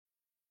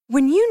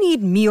When you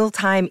need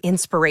mealtime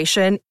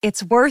inspiration,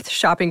 it's worth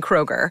shopping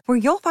Kroger, where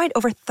you'll find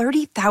over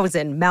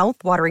 30,000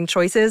 mouth-watering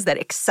choices that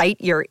excite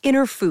your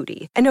inner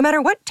foodie. And no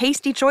matter what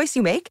tasty choice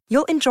you make,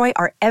 you'll enjoy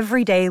our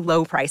everyday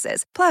low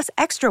prices, plus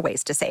extra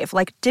ways to save,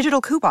 like digital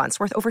coupons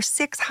worth over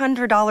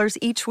 $600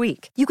 each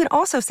week. You can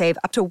also save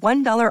up to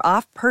 $1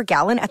 off per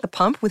gallon at the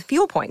pump with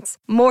fuel points.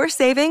 More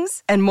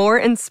savings and more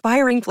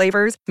inspiring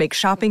flavors make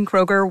shopping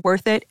Kroger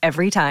worth it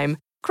every time.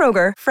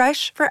 Kroger,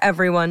 fresh for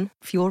everyone.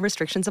 Fuel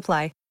restrictions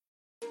apply.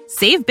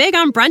 Save big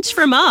on brunch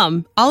for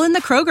mom, all in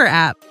the Kroger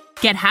app.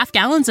 Get half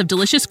gallons of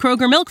delicious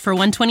Kroger milk for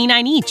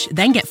 $1.29 each.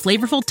 Then get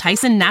flavorful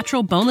Tyson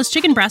natural boneless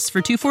chicken breasts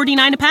for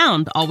 $2.49 a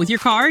pound, all with your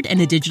card and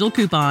a digital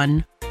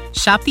coupon.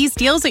 Shop these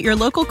deals at your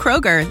local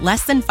Kroger,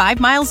 less than 5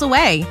 miles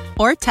away.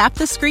 Or tap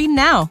the screen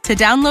now to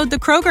download the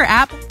Kroger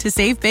app to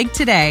save big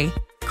today.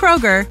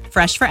 Kroger,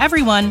 fresh for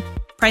everyone.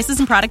 Prices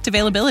and product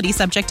availability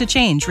subject to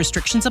change.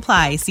 Restrictions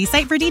apply. See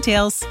site for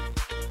details.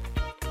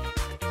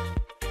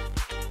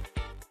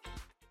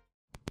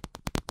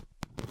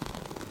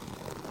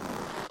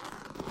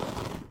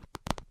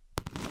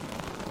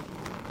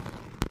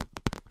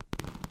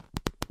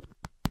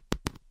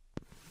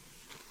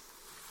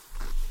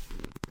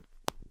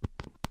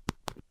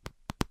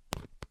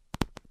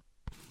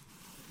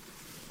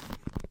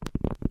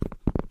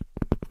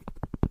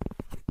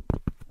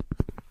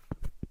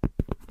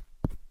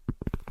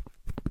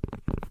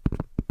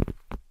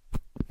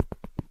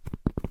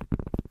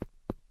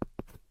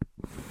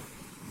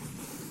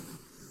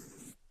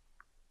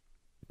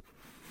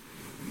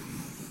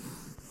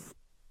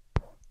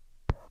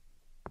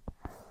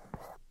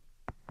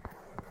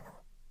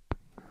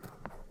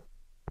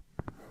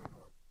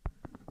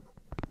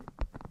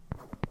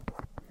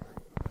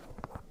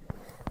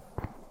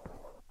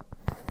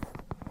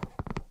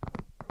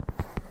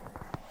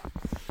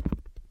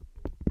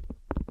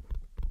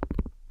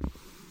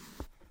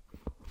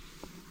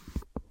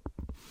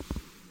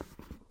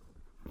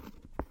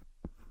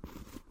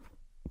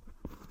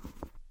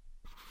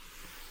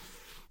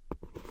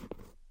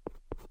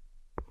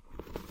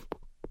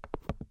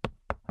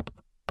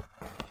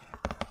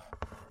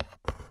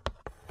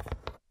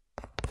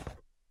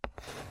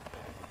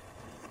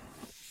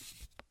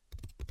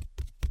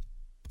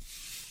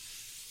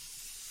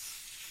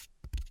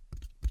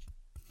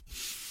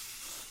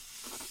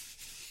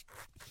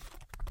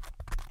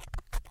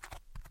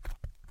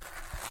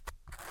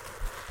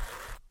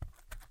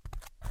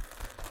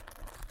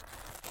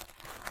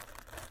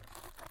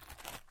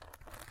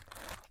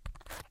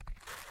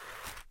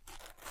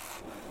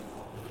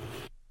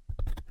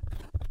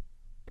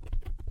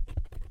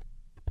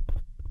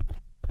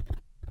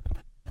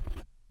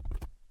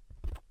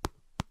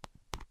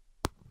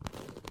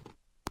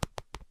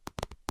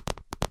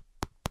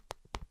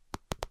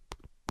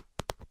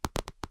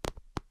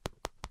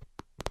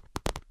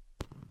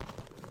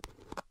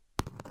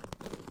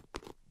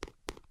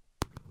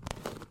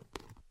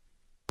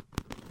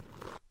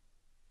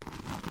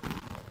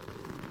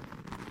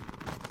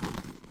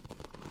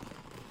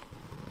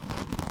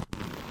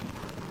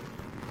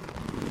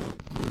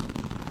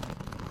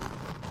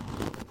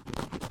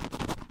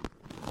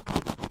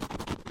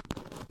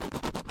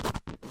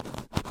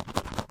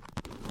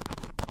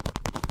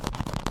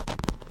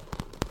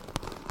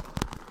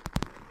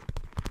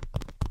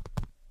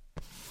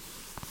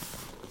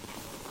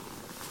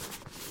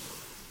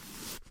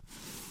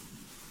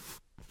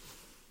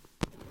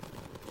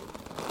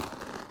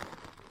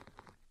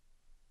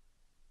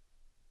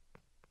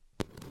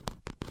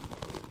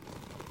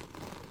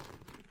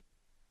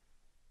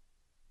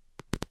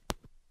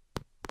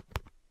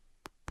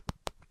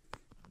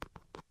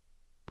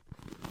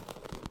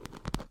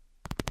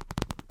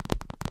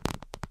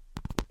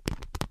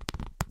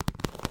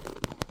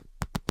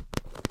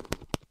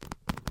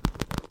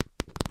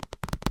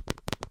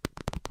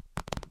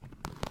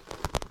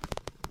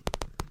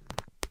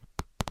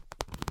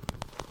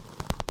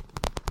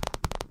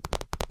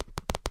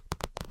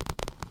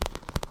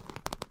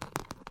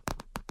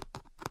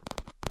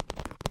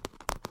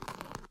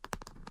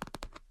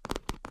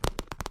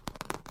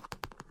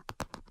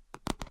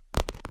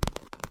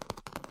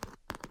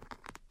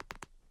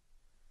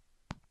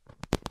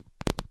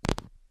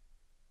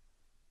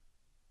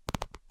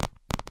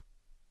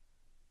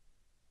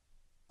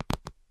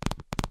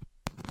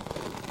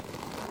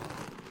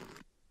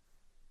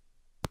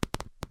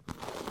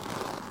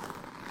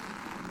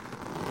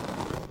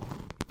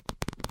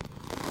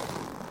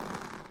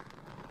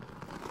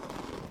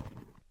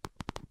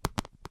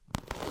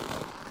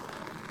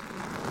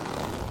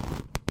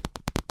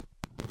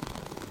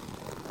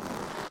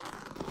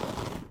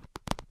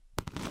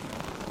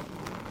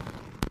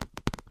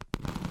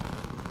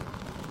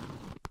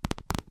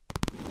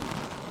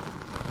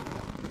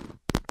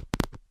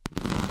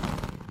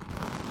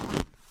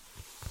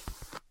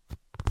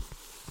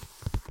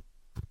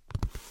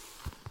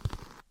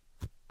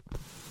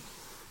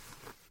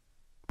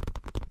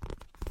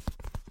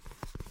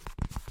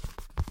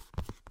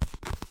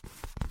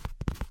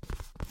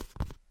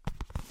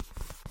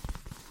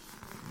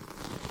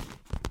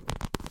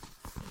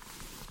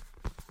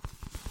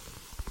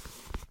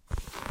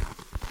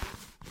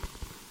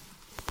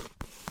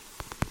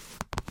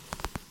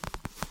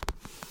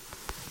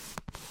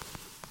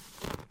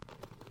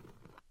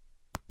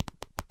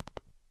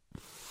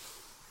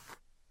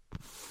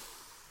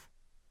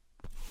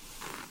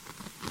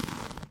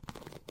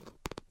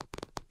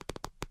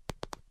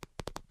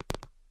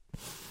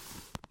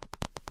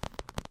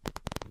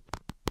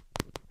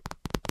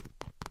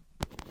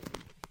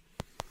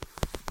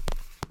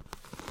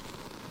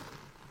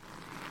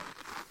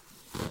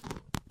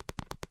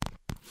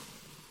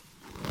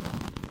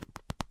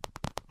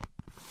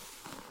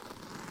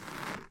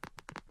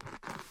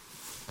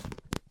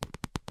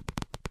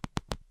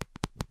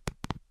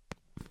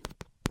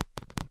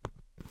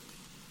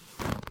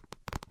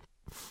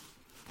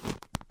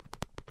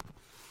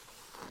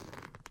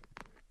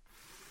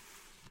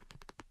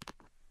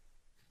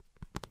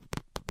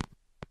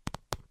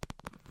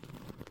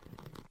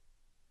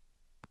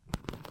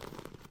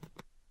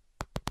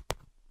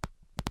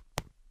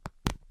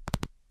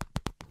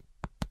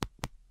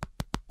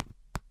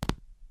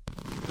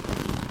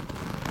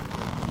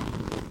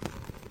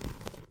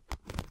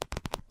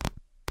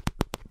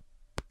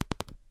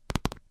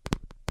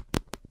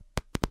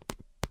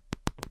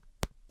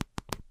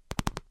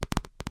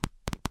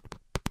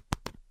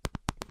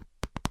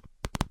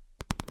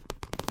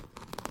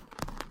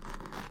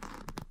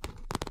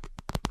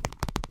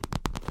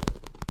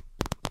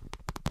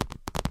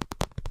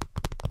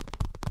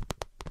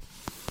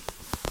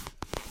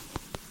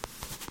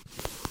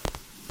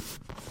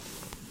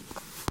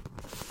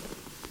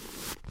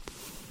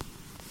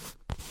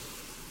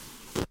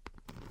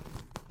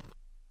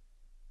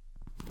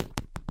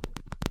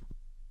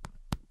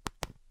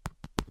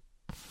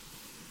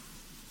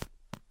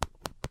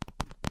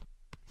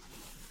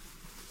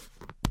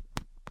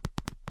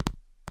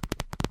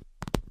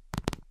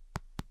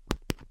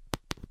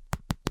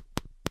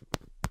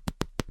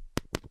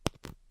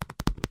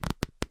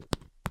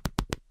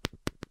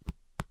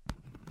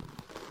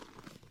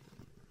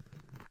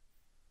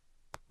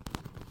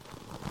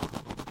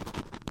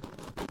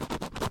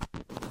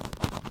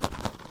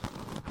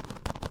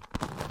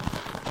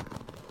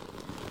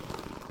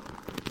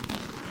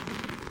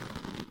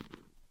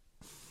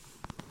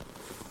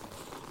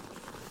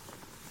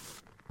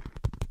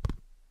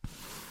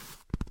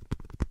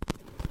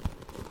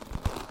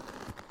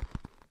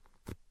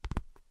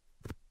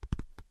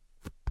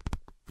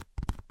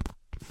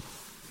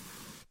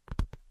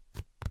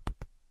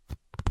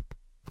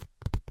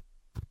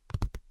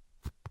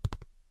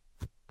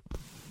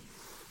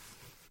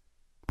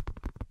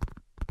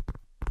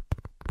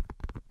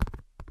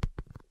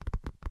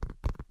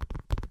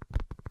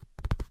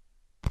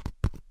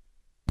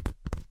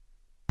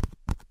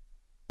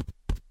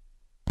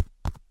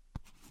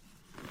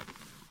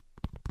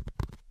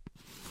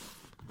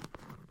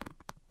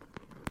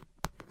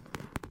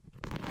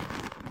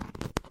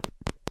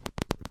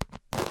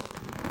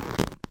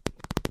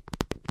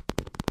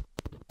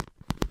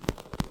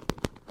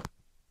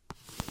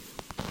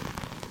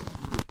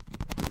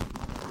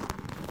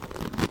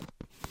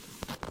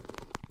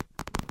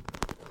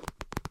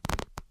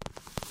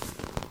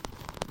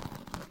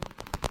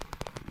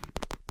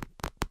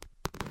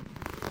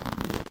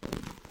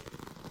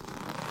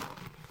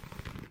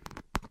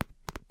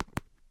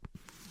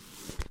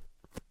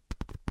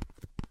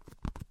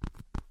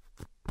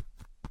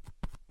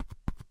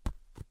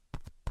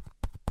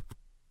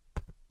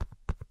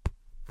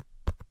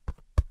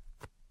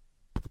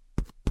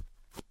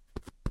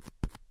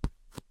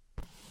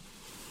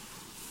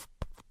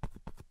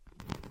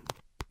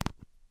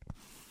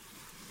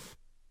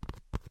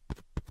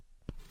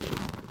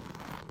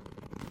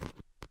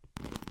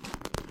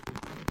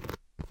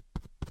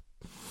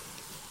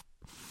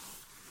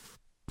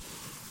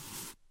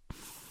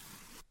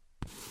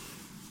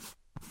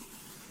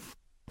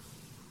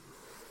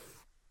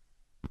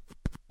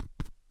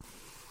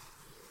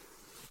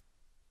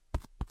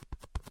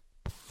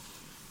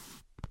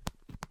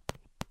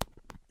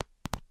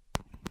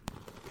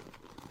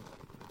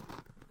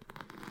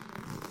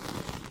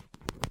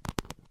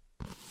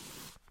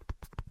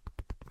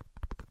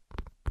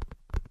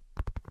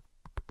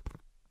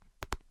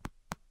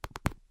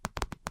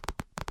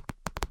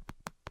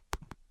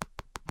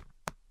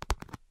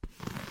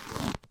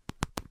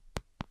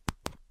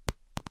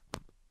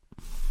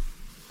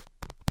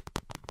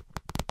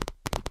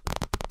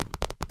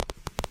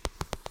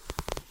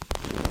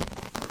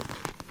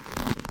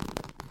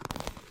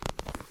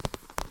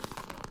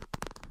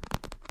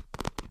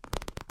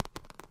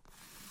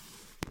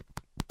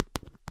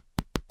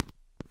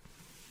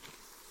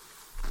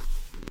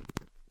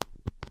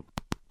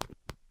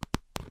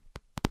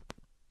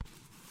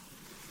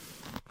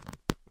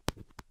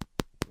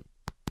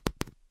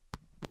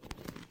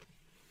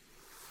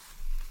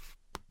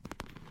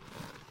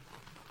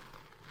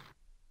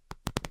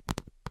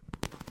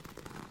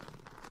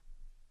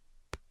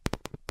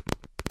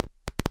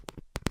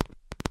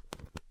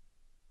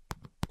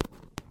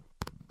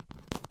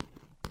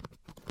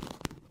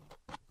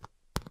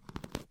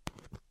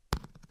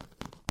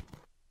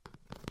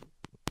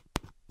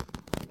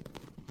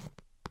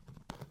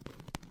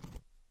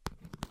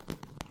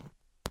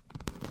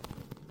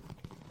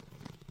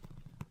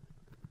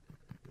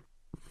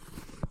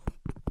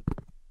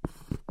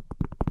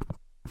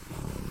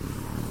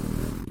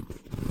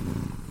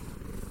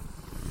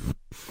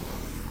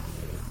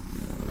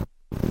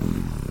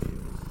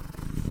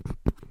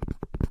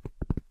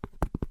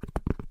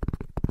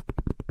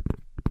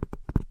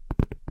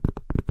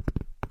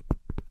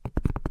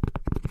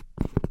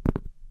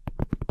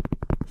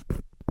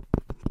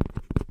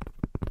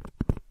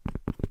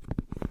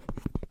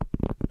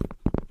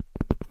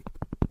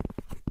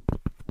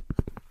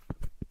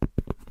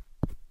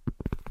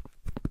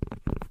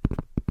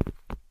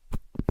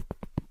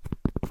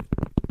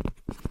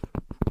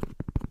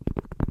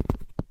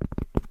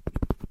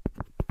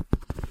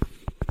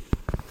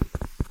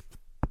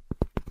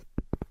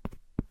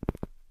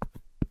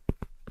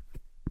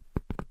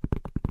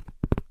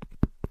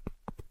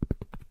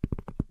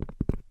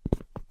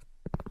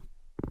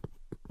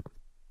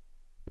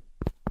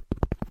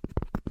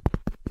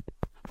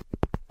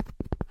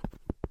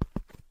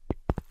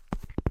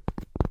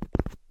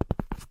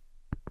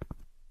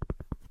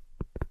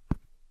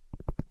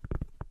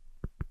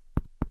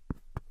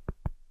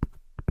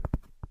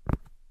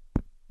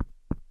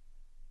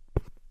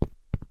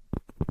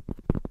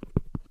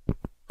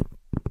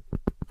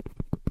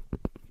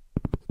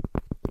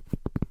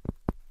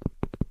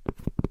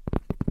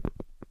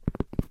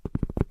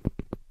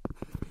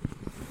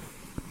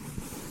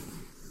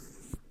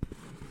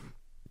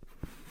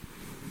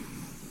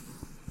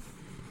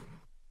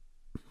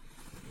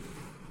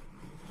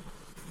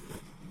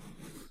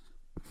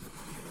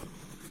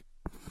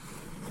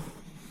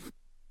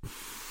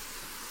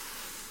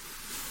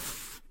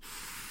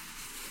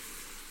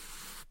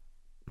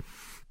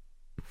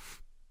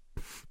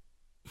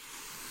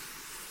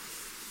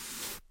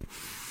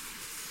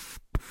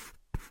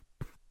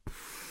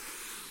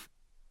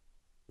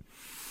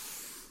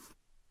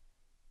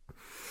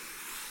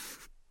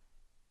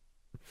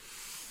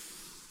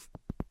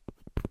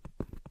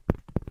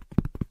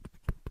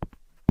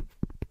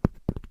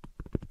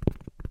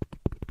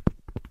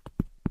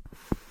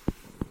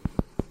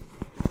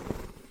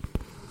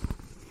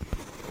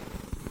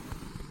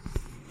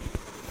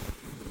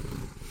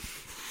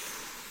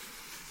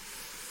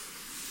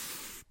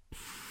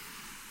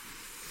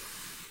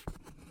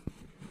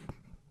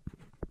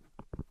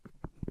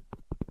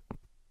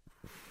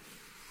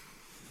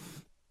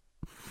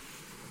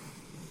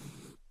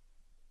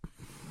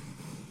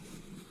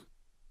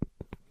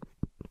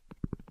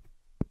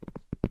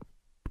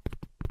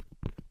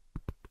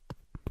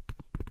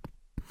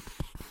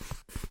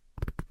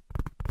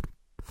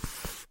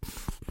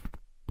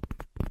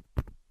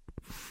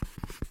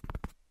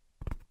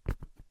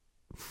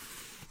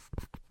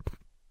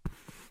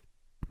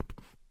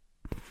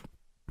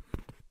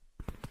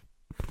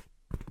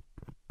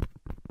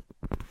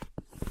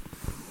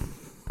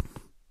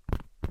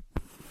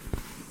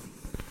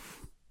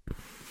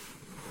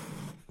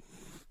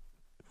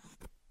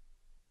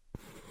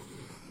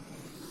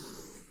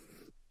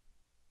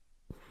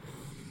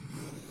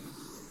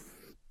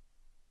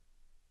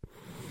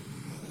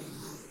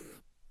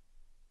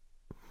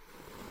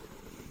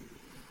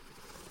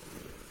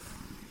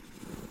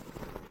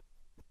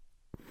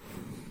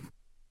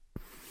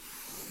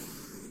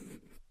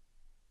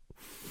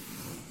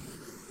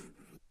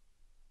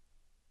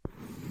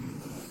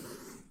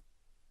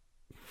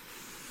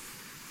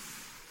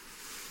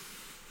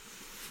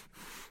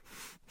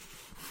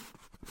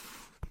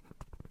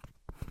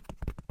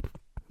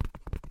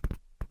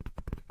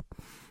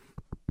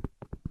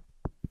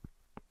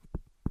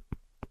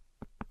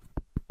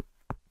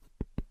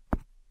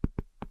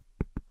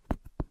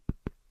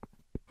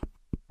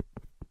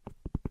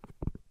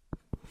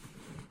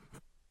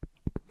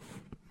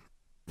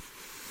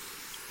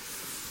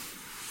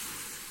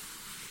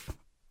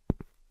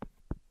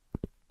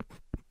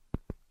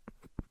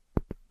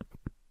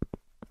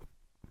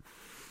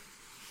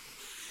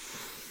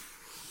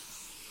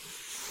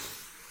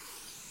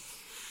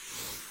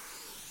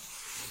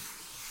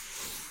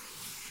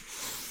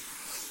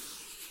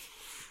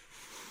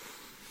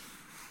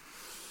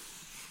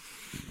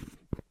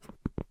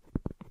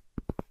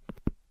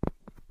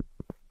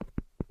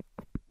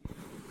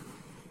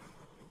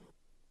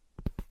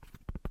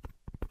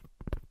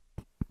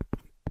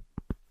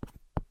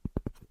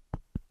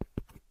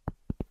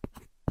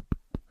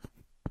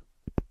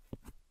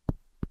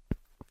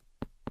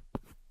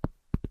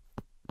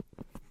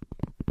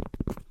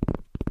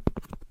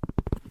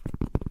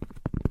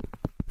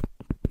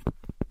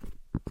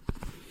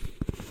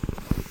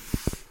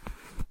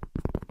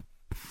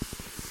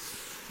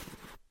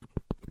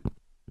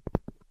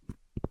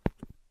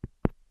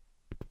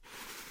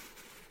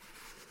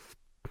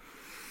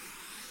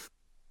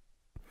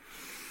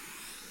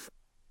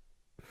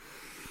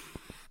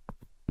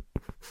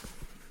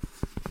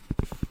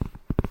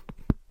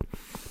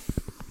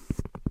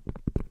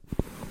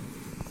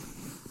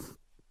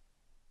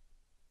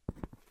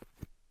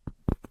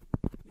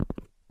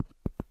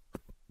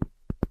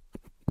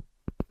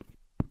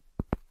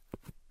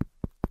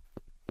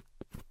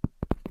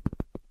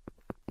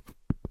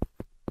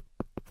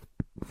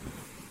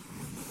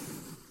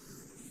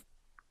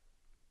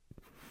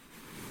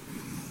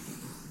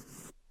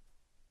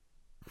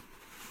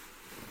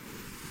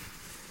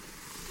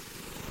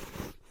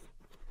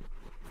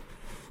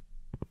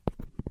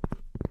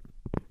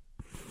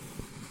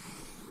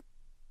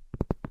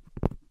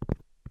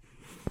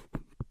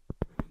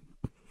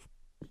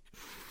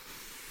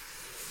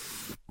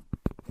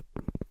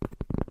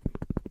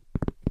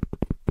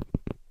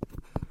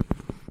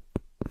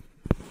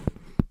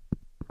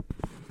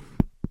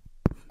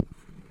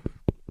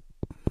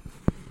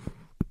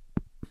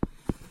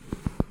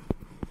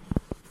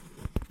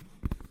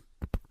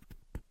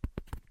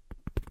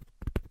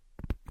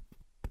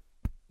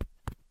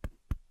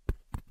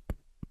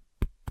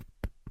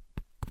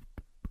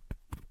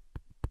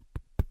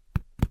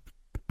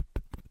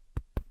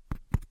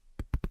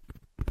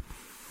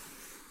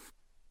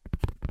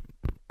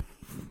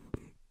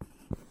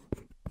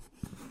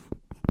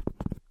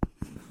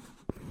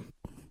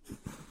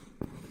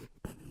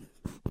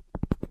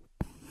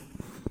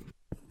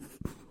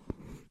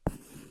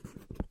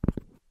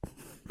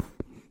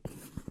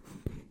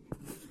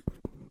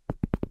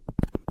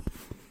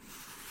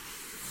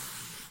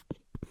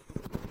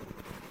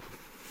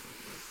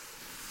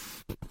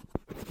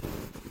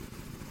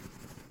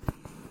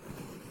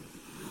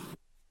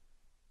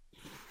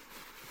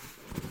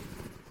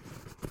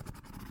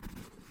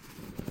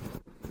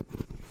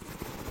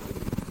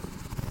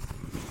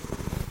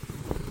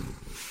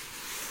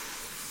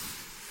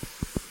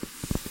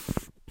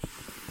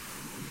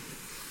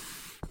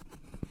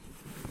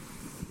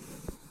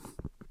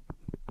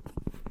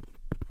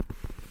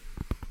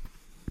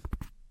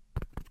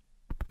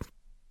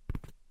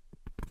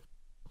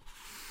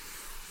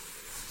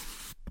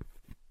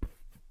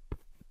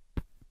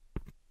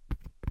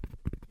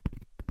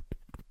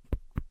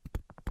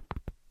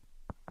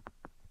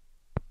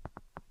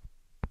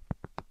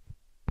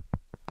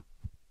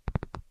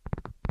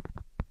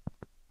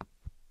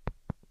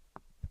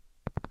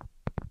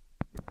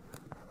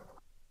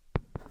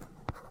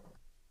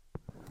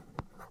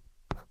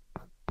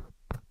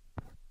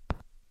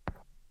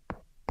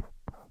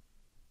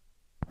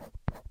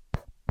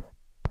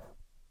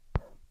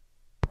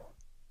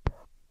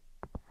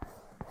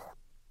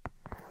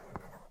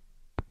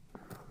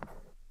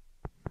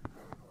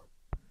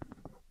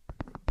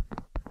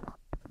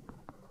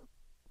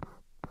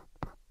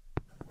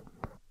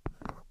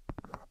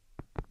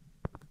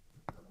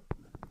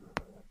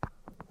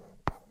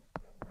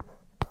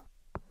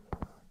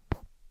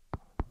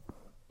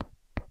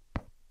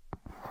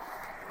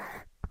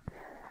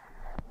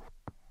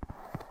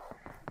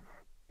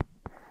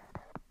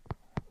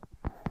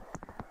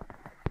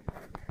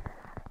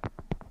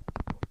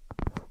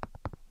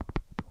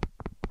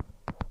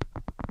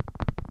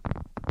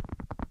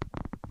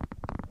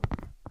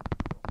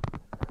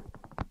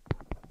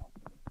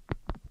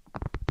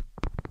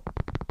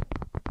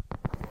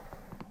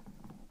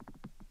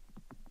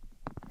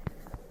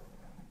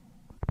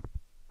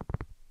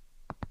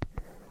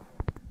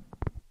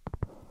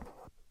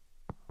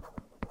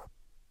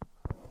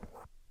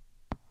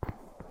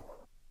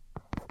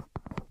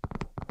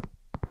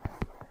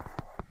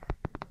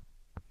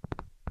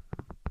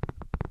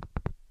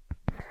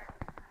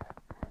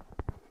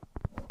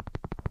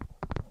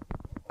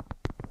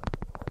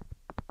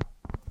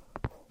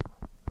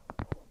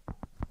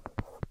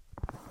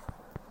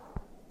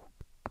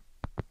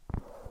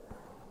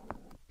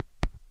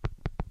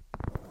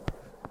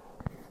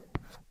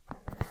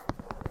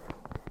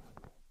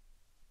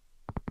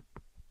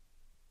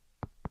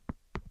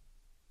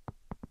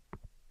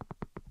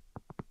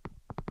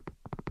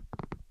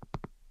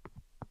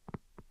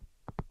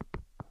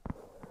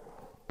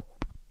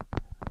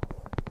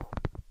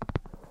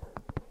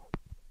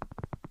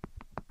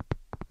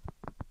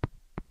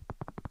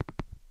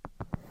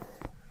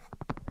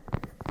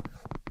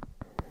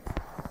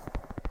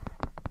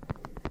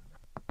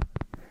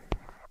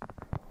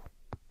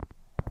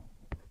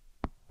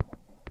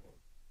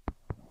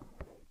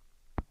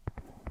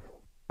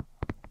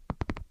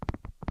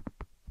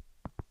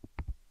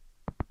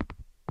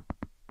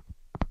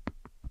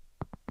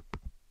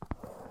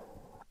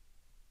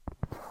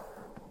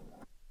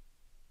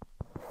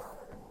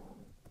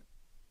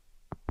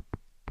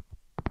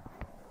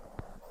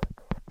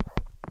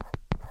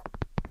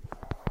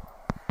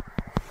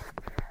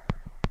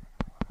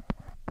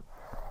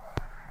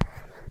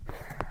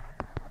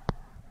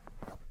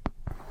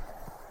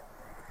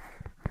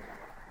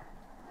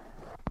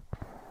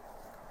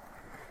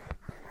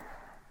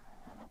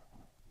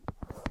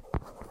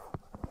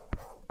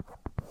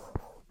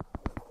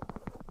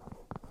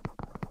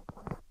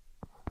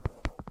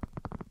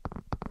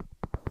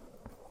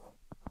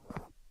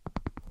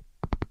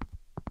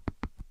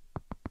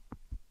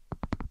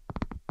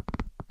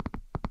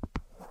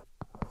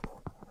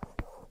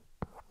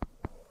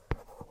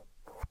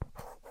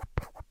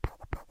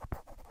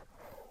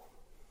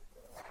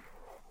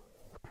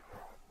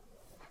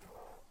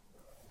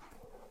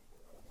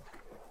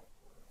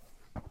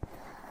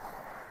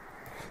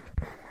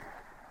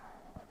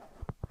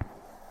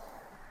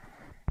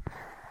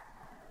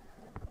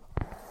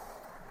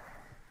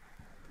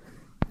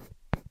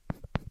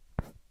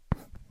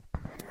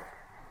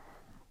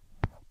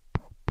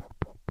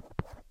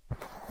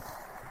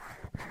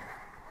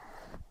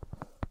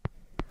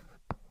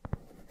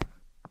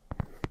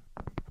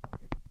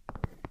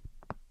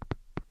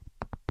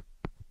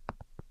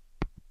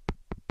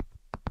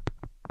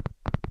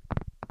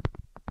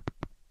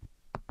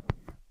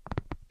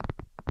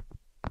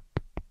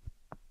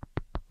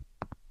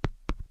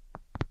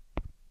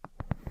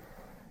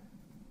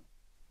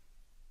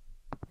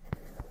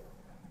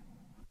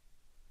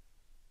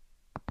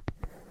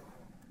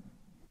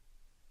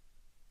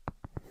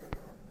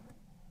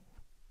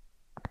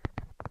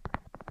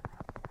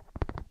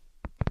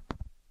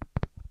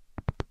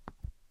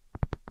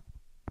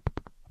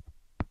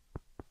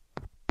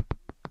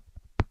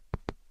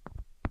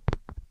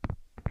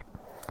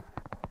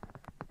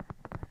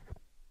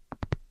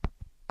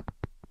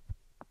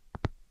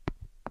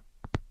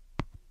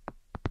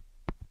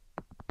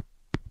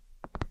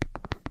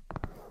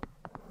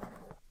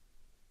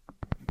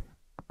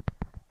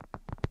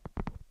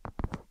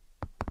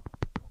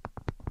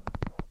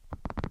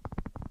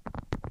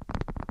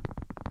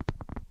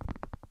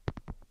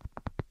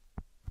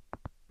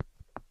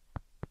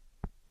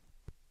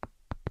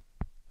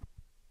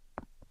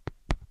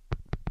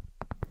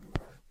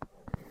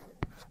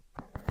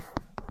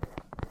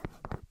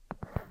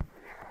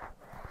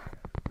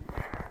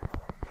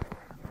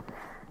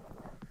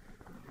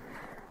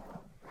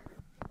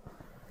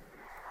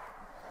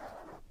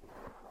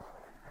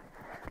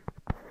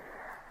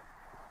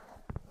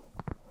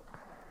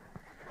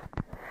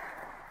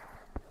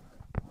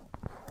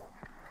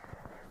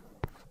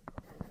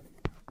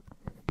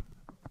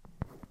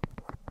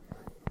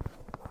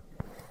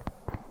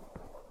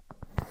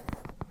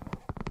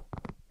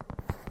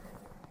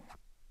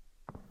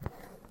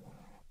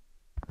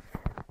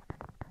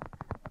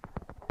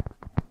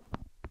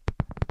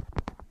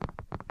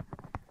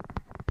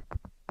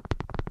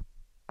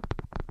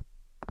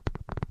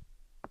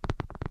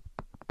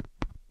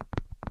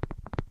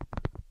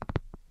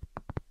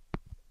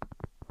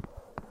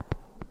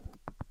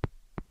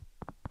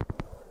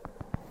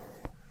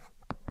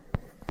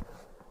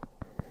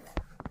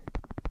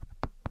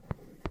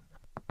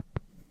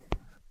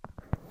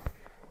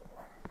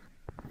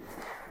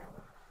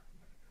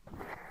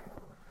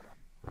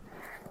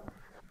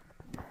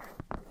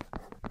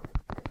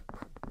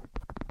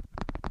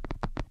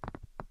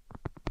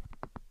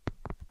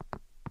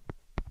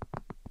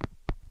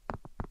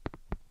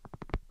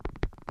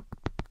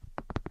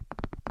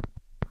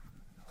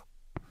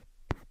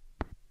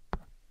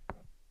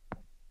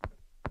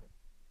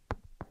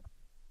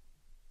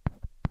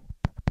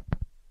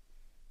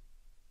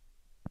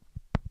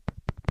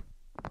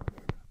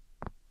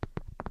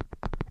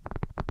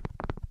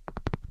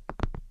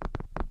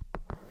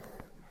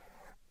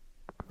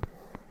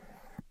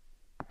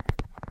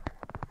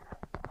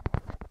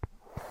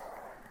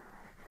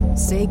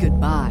 say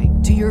goodbye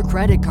to your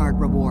credit card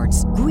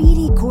rewards.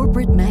 Greedy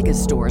corporate mega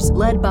stores,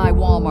 led by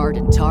Walmart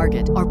and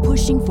Target, are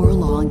pushing for a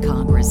law in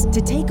Congress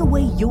to take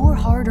away your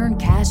hard-earned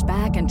cash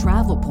back and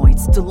travel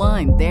points to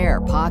line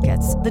their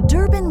pockets. The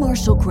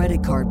Durbin-Marshall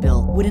credit card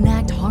bill would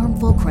enact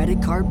harmful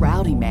credit card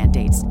routing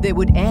mandates that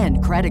would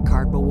end credit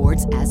card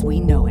rewards as we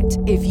know it.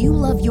 If you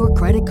love your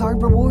credit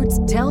card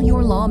rewards, tell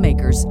your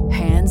lawmakers,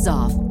 hands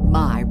off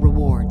my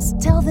rewards.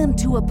 Tell them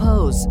to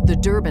oppose the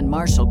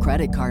Durbin-Marshall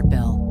credit card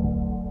bill.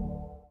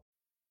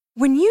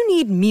 When you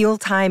need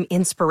mealtime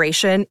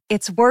inspiration,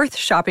 it's worth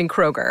shopping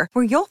Kroger,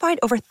 where you'll find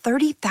over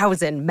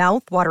 30,000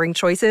 mouth-watering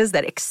choices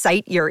that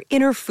excite your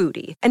inner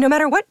foodie. And no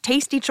matter what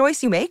tasty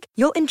choice you make,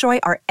 you'll enjoy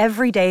our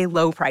everyday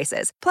low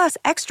prices, plus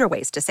extra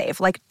ways to save,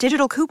 like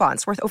digital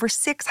coupons worth over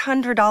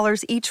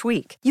 $600 each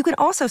week. You can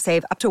also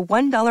save up to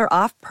 $1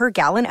 off per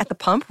gallon at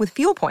the pump with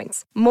fuel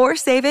points. More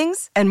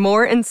savings and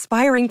more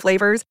inspiring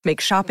flavors make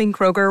shopping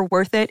Kroger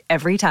worth it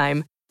every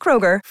time.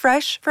 Kroger,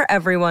 fresh for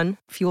everyone.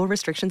 Fuel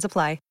restrictions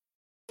apply.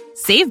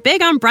 Save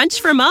big on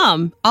brunch for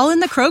mom, all in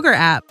the Kroger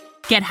app.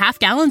 Get half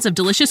gallons of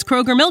delicious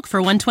Kroger milk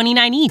for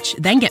 $1.29 each.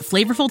 Then get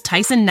flavorful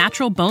Tyson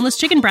natural boneless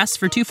chicken breasts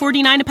for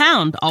 $2.49 a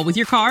pound, all with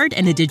your card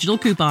and a digital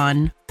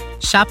coupon.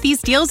 Shop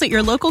these deals at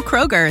your local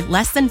Kroger,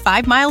 less than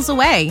 5 miles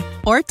away.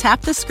 Or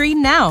tap the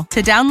screen now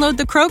to download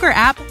the Kroger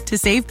app to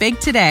save big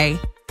today.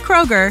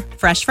 Kroger,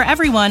 fresh for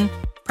everyone.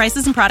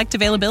 Prices and product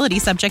availability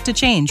subject to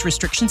change.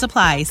 Restrictions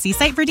apply. See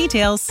site for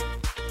details.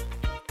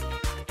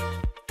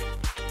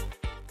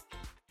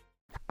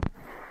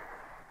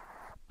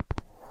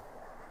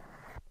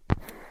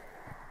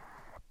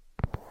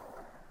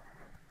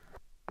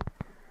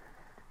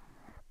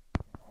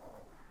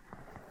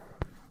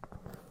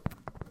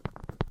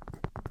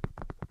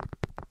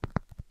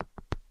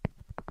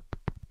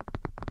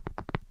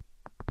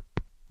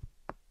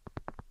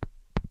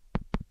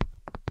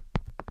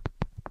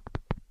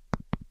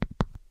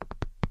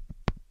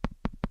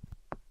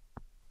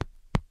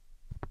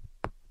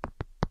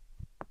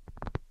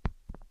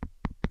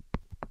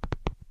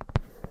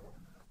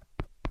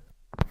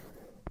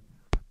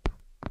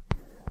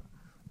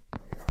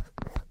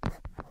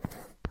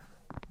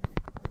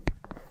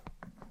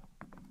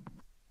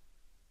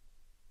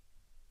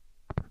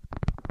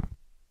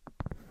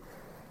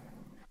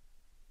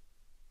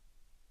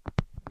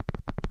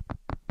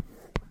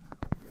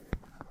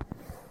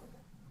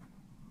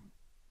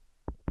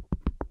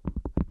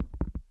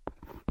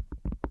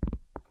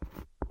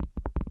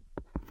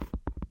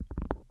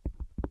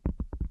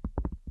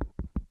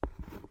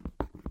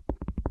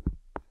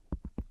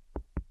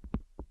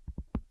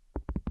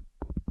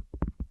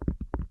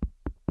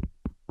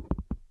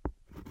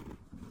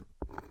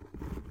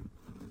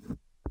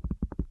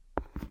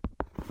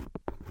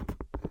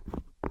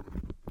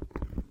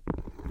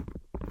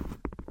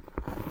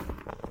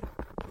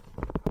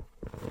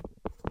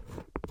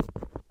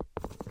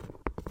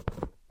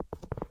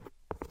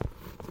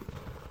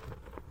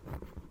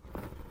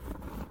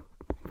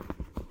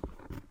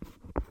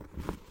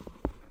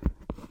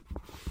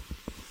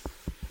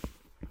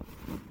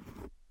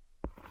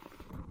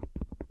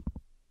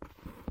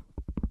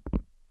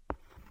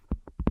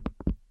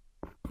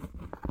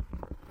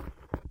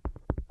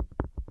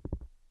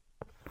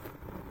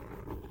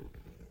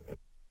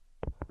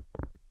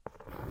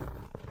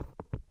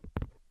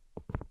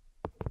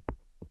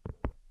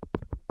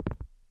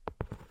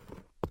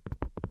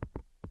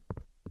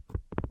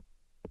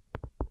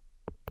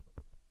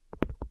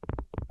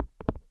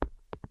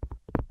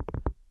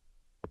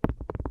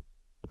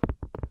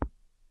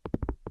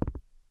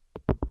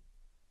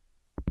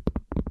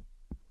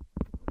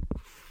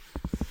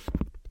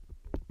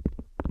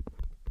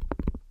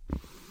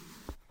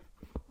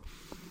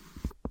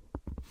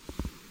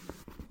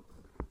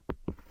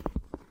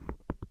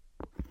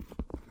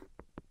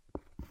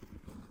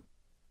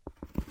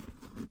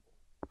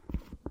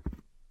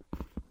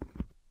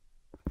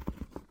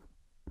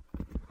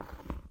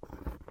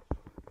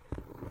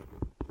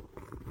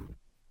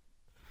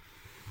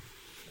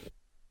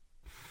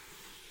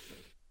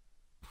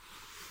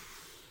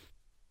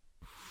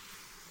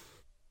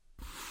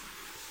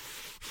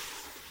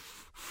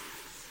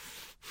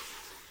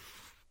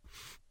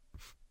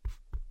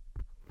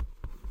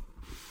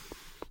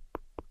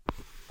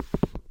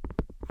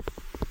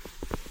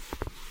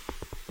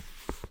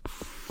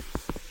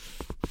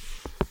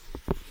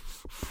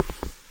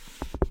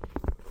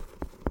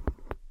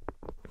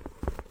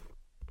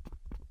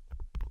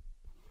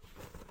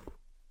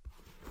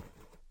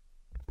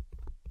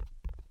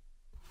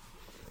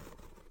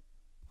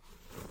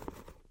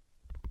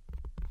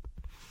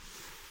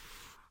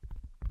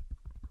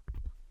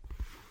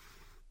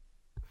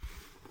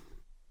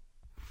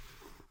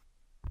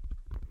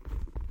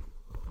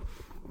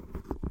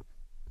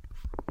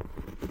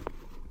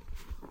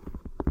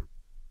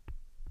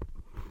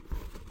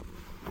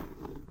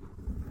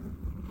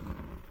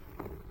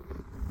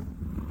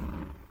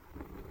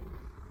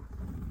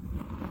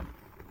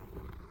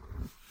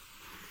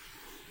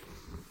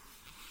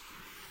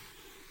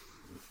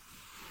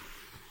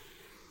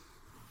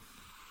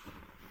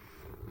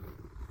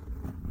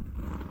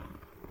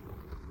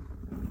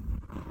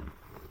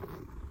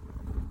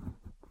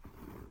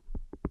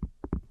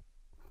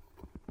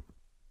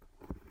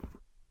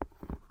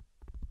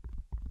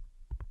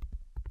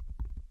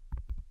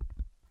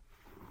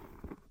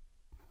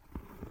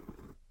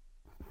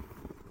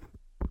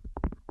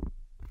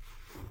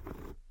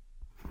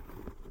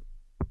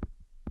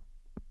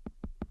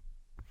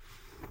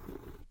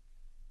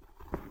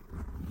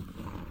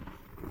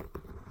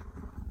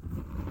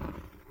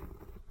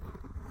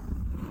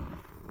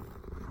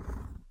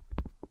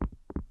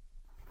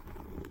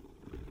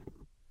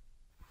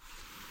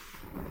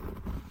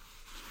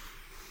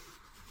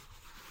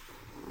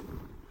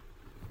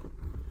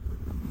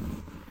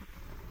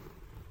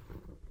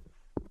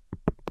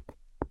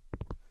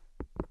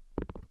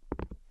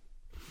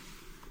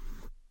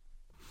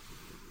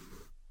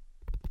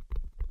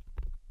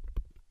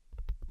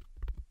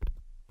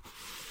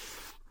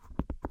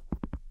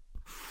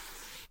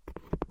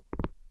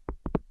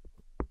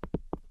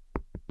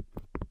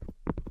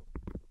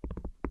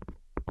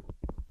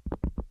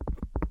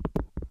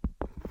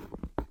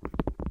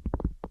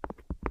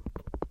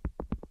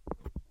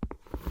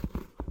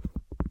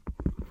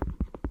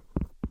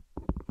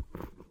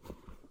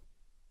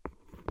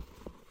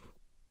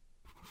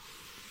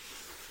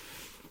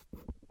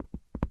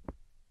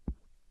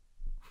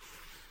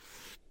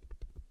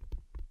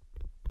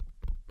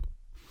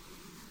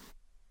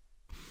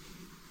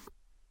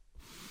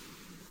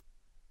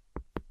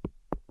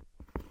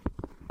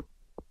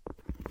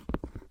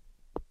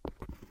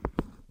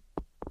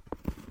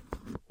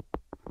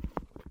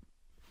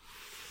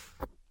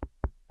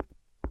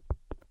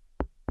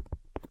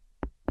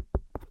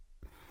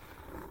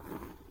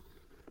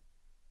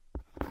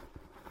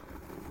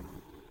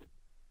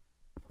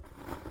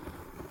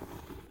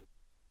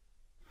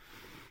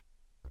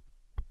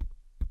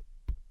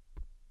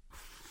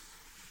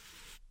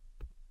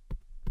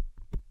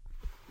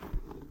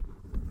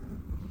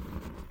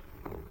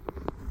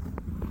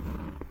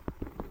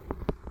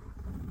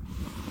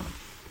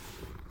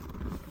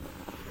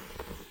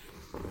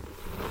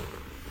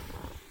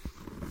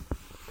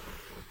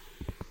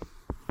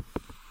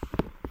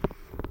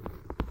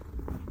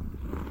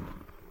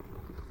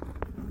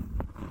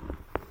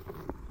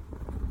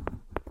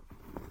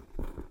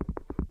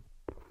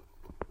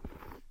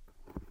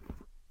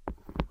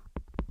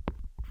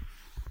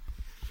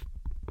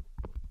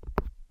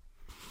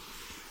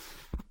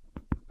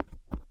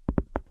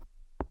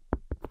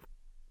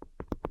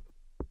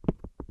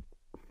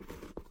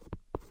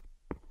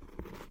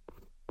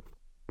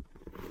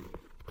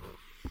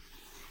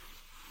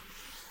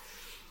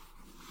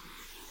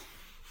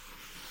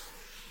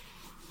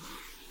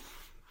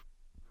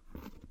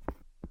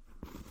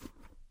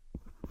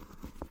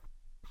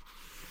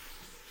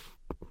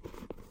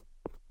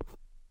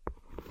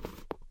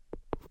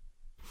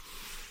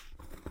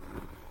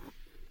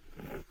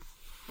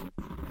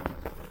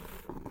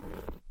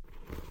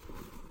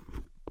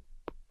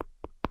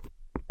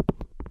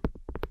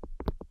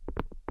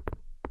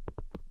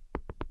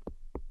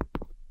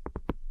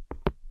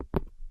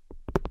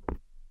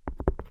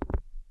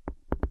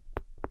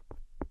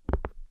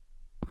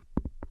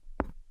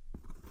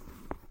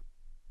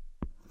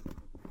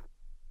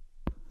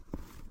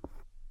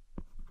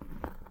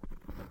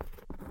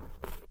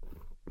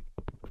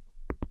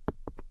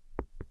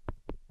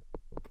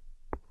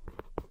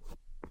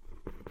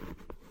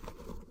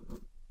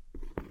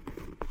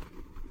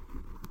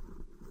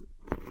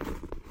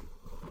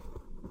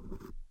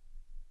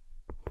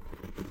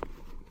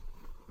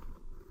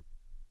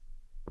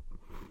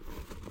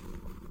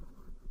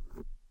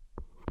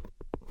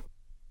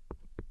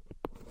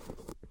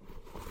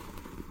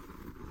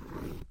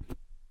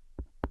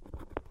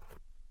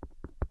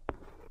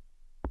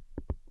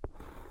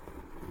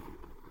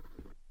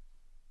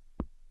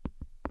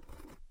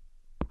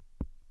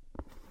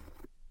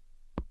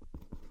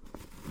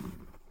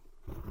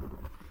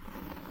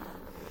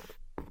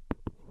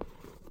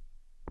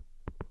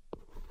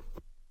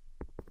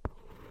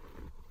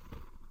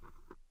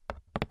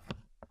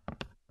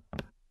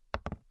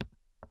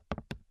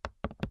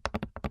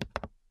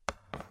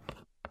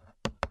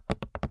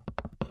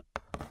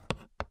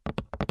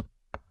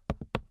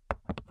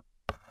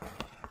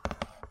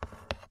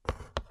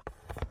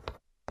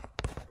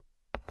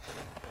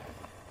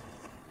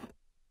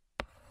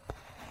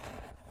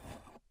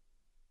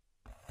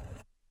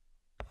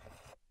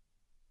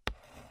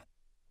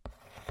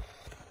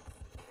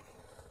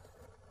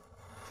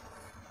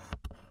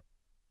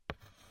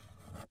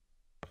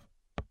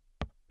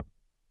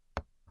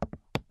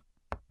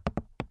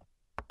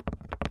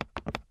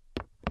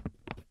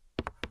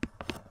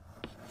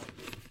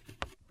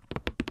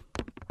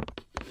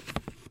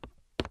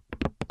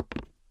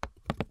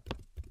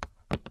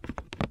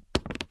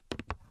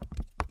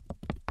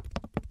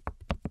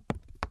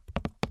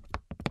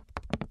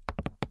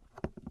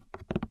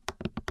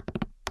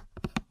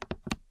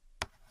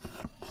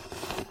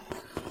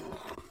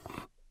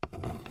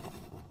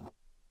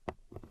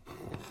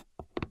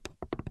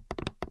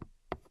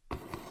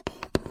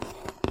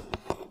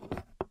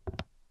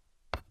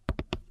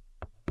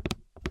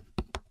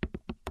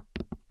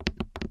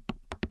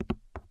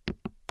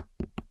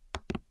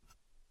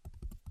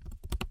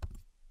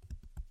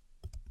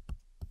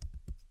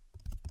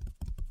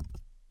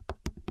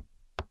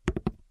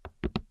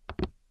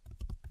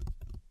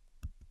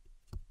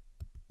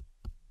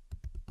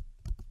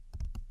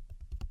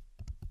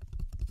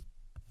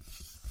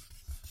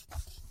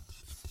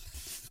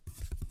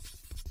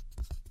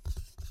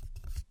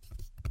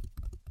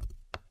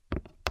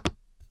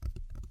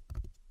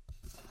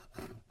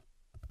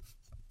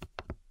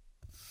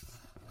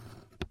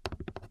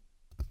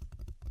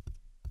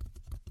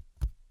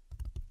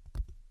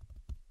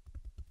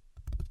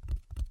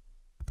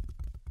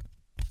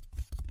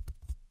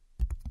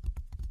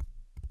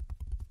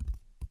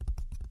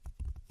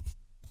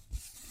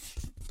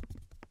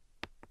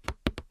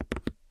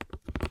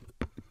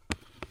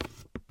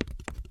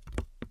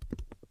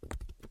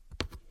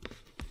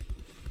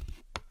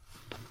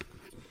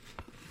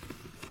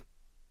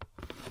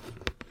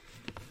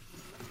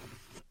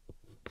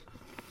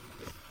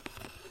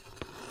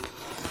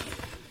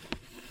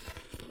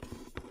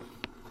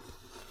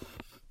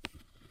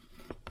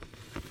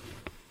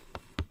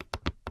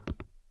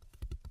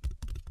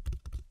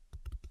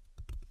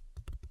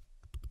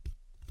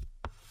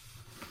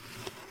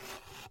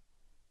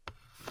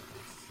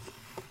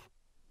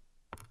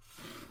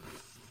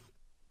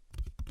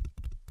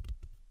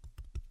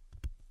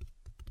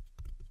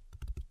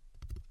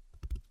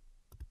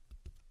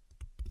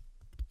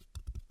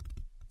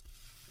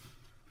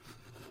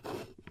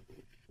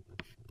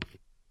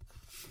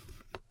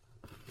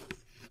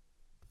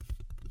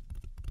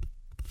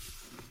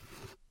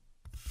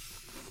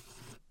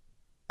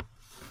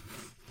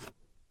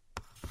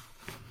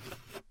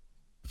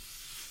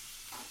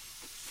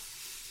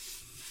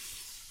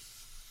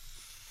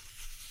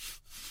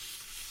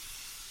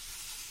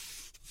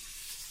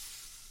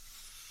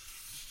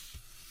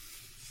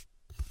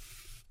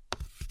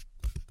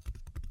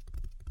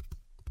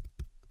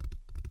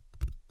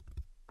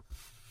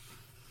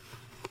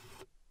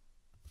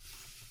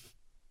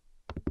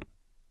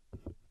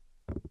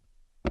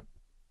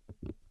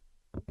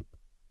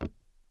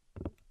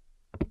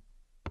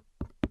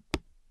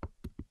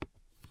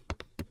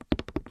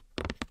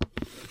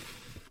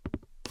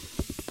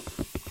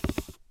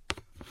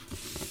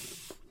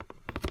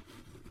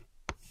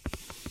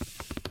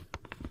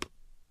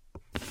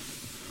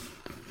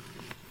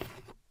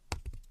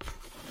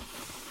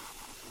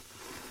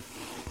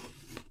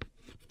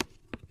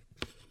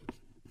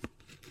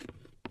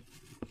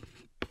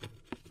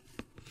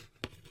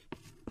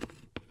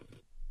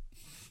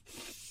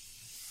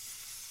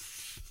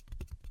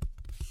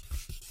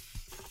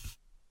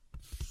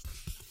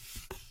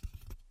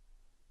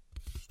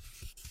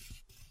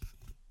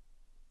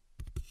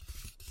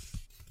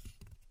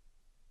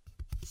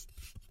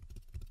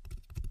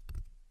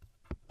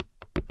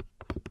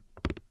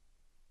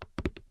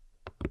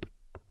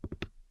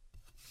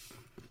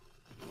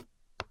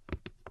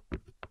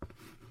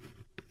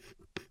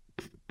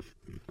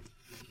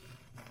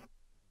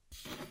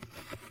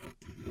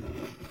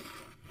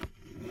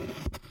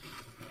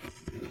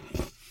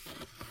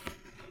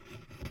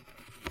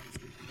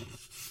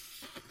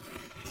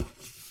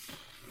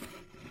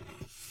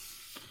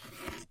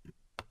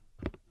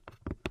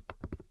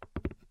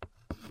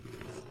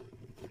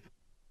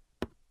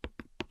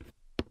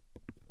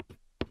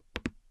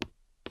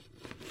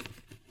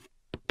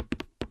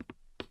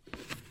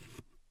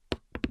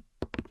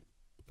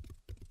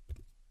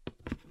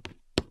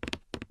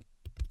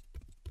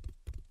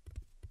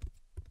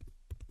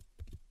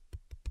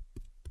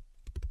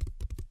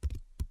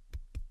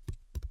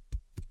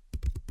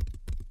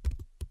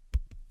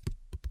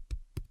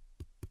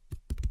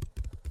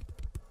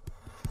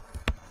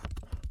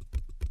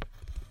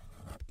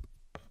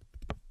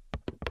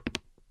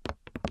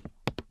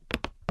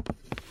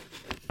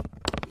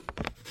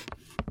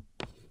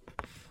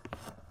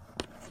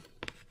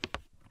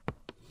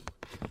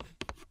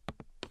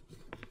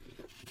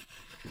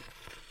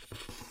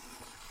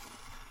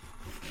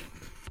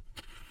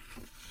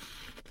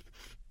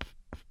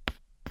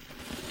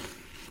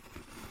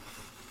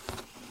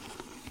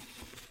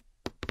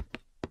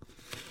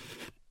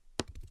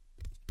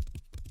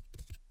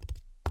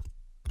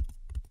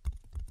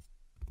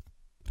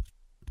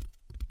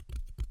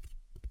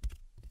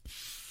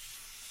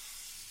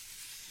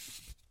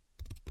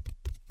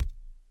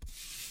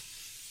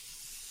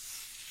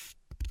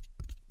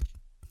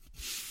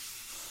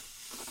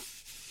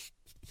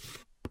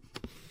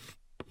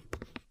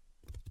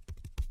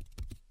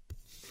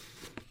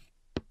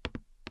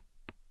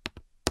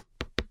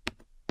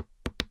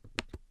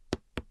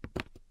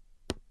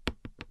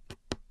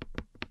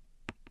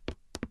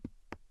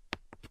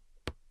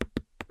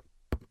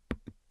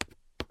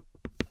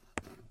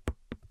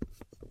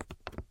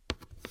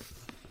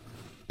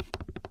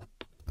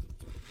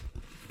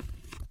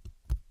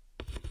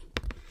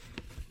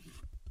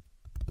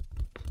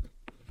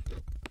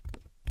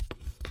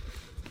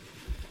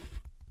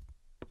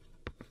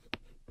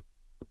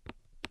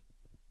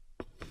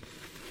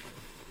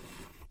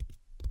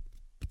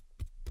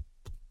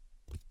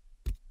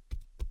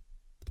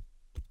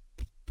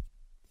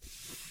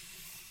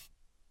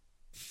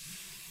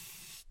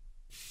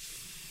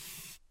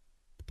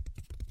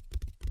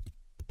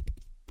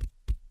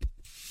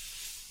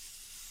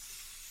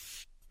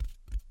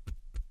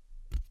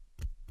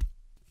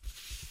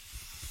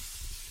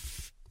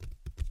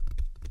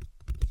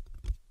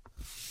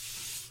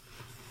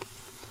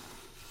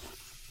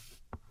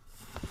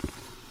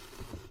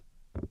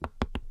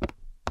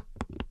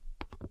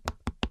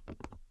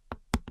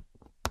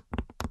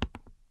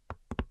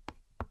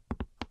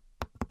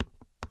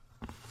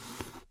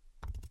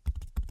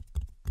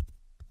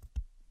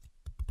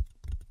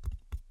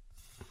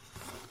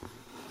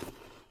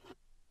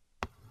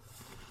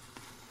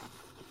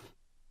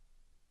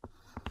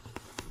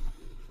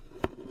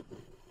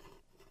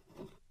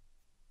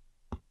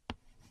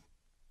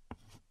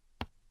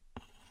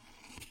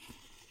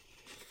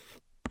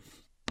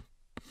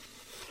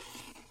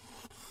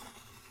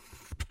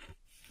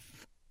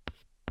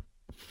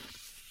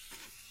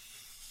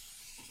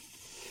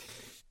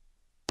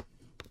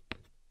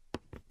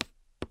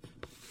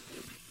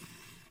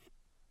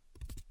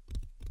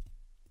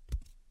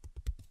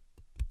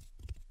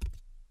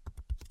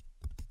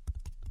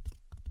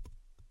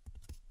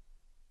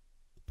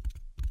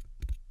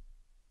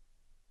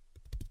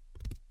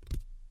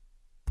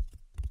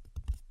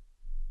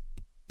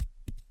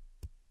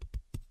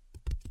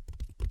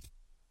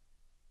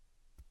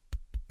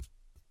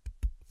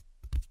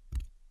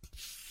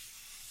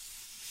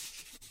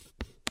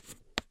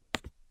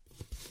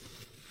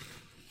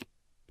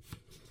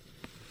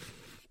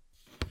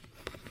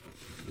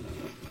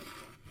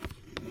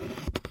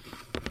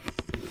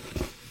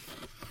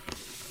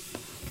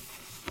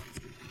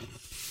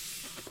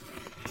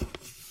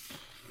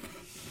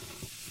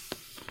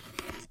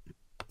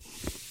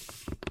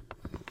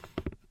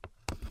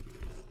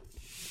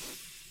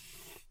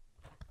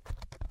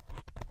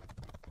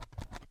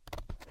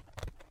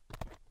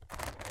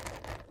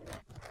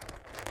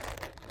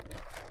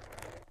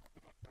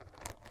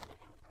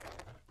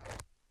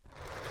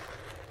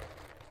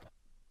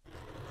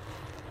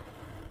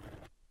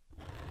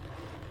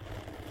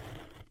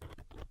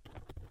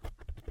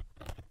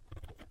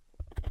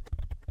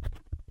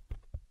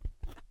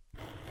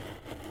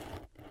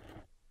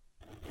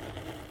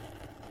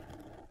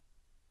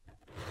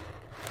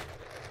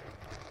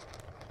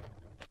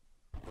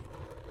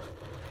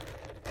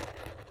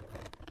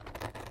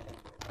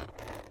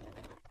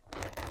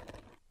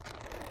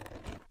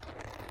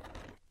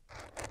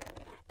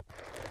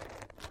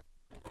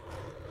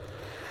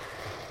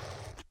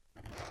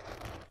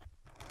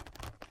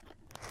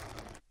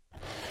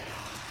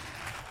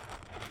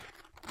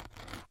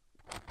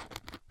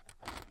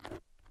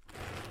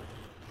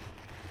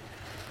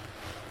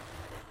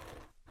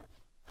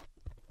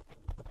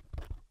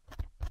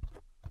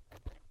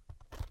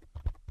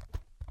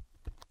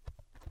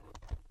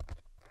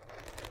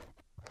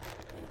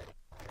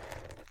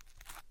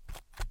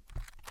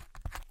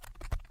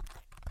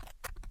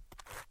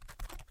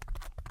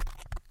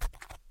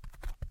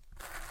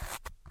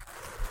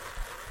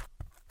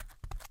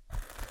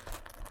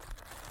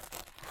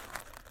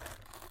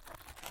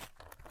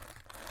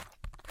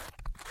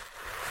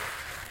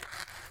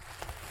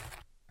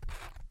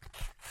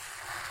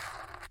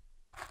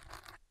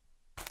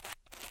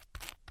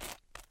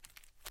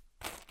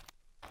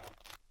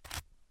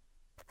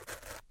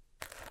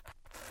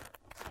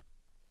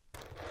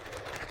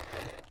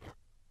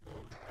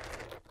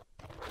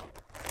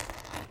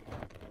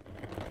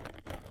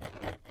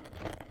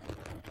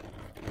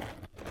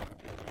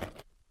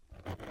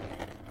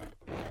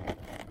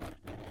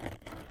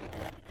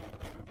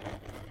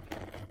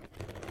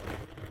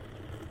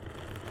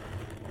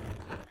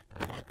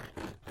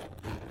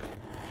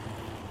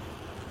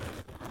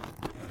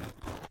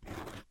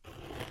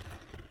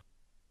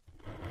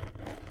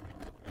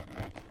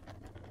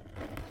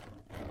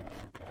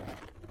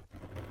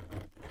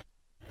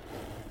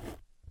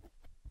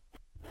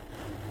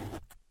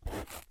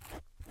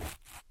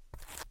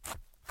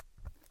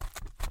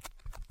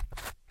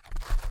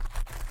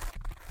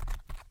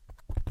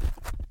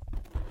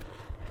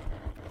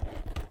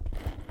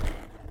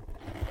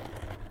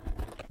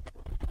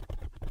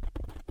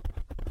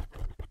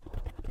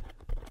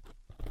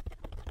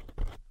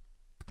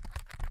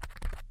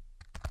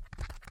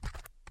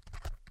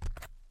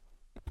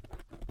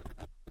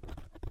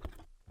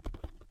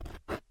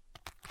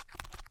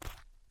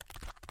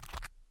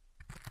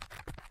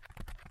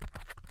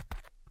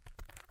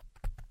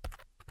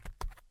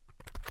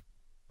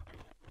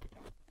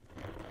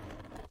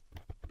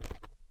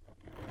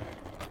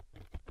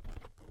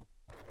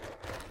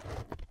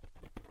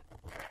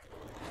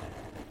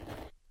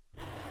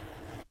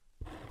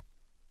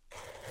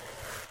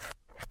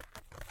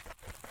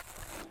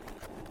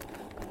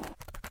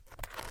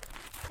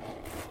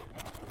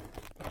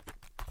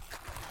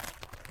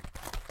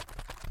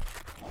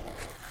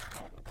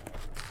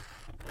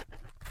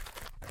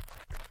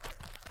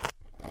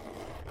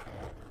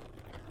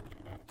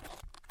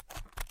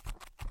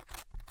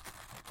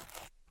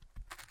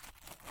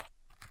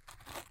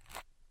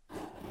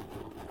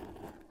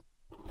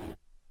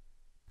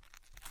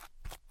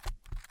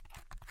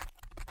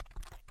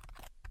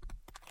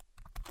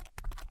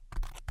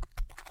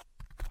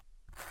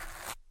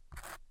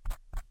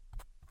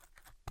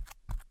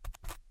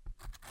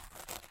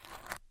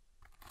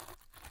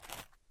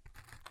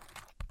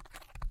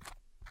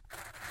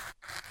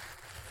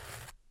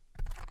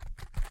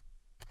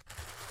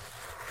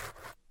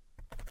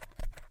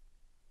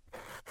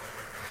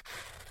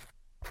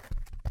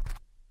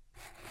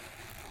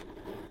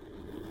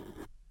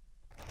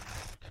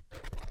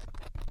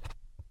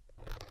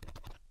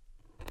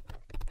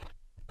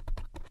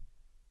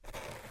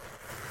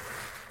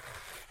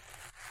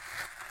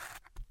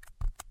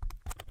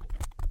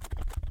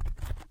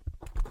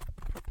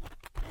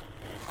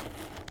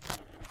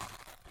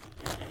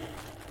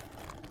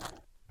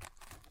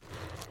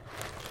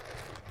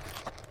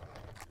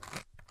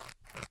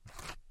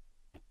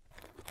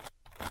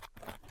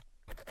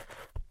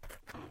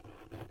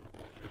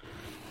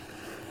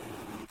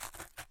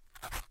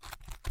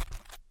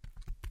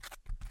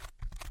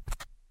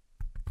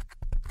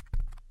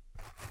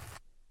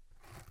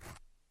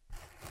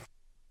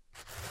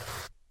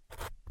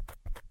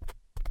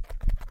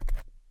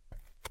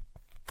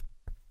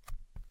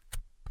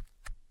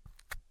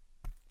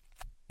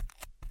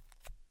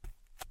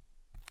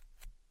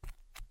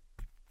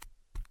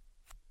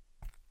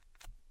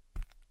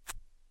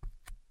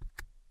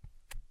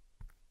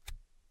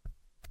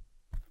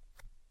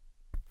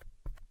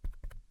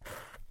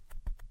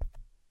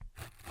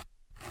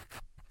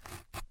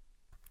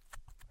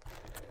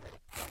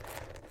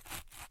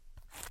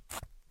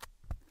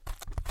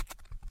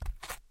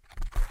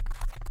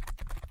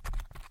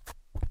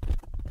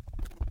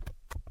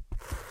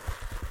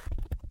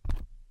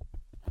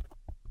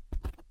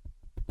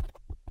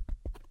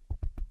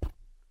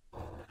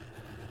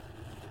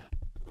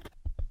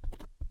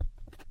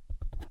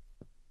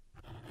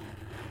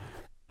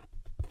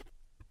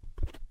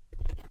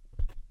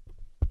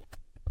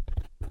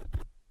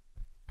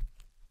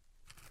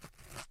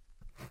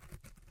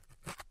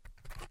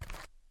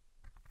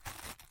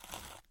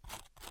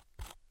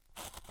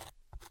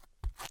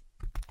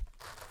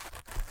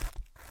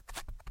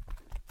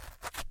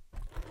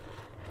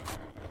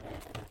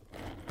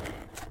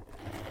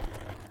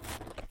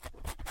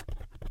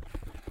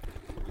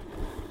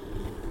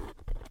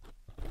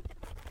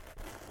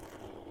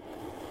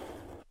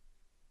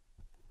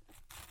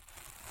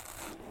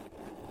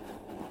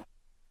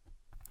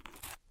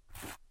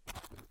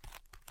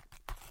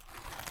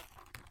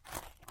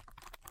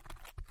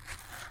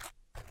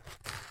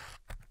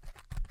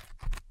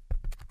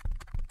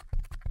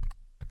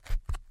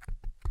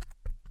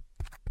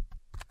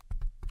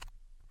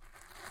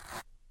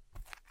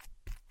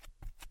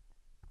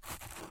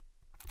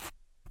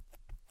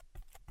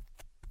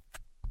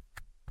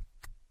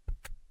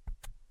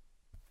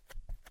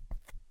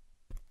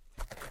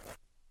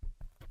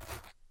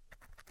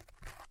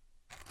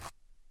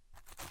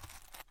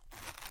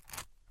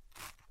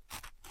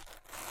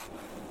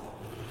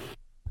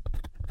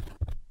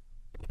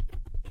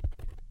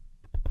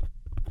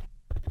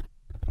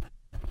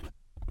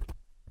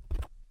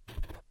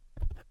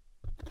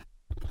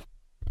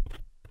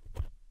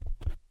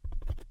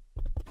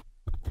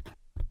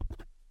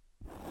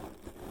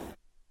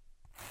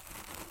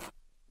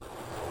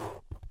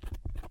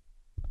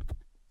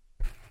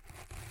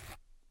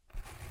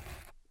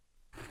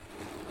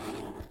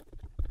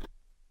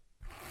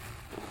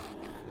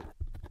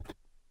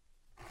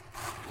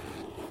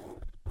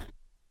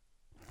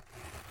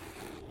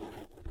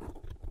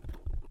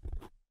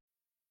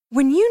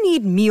 When you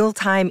need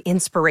mealtime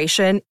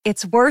inspiration,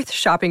 it's worth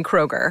shopping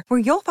Kroger, where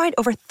you'll find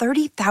over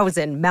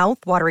 30,000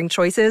 mouth-watering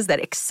choices that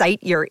excite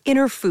your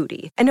inner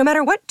foodie. And no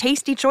matter what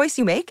tasty choice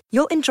you make,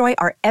 you'll enjoy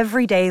our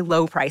everyday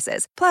low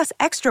prices, plus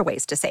extra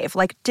ways to save,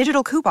 like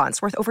digital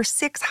coupons worth over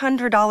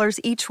 $600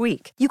 each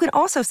week. You can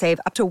also save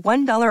up to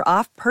 $1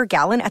 off per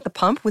gallon at the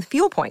pump with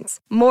fuel points.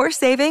 More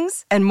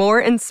savings and more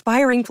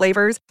inspiring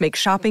flavors make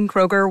shopping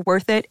Kroger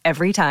worth it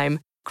every time.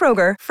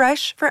 Kroger,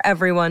 fresh for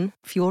everyone.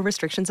 Fuel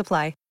restrictions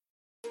apply.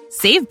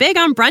 Save big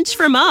on brunch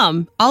for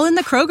mom, all in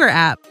the Kroger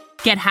app.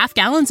 Get half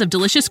gallons of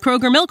delicious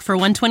Kroger milk for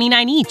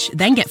 $1.29 each.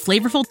 Then get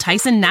flavorful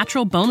Tyson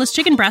natural boneless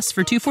chicken breasts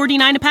for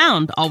 $2.49 a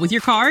pound, all with your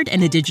card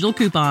and a digital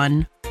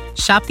coupon.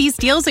 Shop these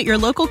deals at your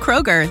local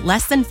Kroger,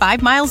 less than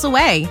 5 miles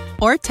away.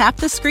 Or tap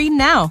the screen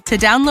now to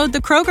download the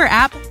Kroger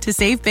app to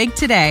save big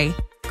today.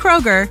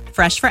 Kroger,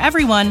 fresh for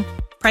everyone.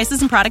 Prices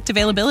and product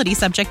availability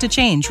subject to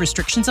change.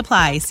 Restrictions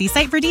apply. See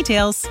site for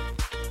details.